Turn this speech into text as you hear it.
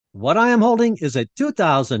What I am holding is a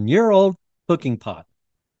 2,000-year-old cooking pot.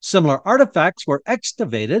 Similar artifacts were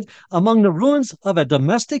excavated among the ruins of a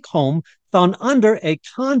domestic home found under a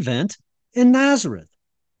convent in Nazareth.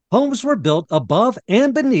 Homes were built above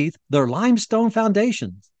and beneath their limestone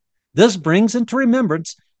foundations. This brings into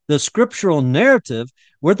remembrance the scriptural narrative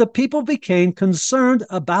where the people became concerned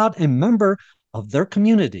about a member of their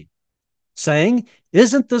community, saying,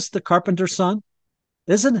 "Isn't this the carpenter's son?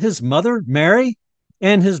 Isn't his mother Mary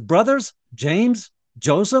and his brothers James,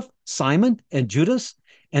 Joseph, Simon, and Judas?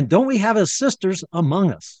 And don't we have his sisters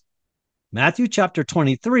among us?" Matthew chapter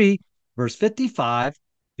 23, verse 55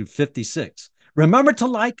 to 56. Remember to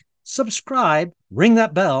like, subscribe, ring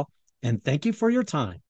that bell, and thank you for your time.